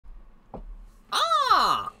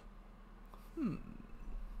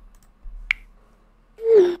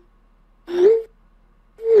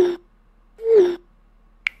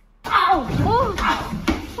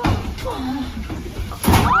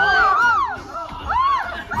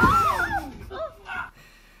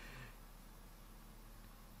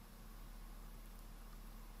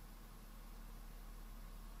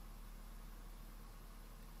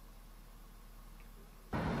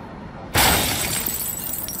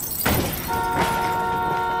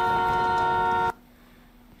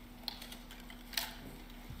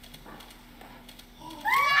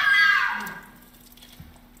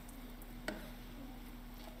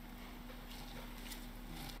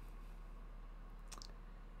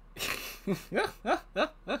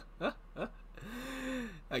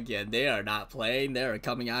Again, they are not playing. They are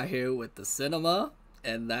coming out here with the cinema.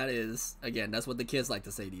 And that is, again, that's what the kids like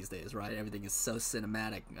to say these days, right? Everything is so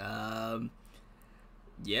cinematic.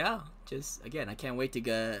 Yeah, just, again, I can't wait to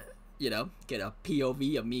get, get a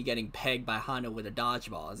POV of me getting pegged by Hana with a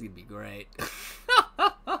dodgeball. It's gonna be great.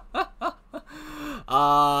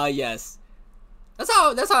 Yes. That's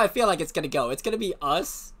how I feel like it's gonna go. It's gonna be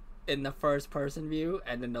us in the first person view,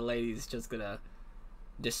 and then the lady's just gonna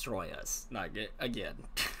destroy us. Not get again.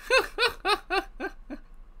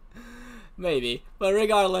 Maybe, but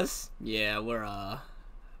regardless, yeah, we're a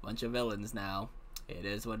bunch of villains now. It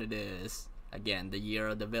is what it is. Again, the year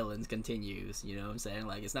of the villains continues. You know what I'm saying?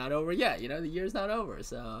 Like, it's not over yet. The year's not over.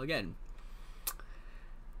 So again,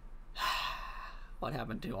 what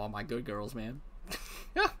happened to all my good girls, man?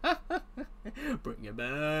 Bring it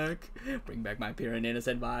back. Bring back my pure and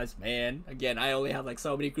innocent vibes, man. Again, I only have like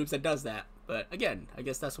so many groups that does that. But again, I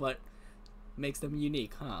guess that's what makes them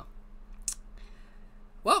unique, huh?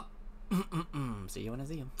 Well, see you when I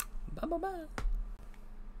see you. Bye bye bye.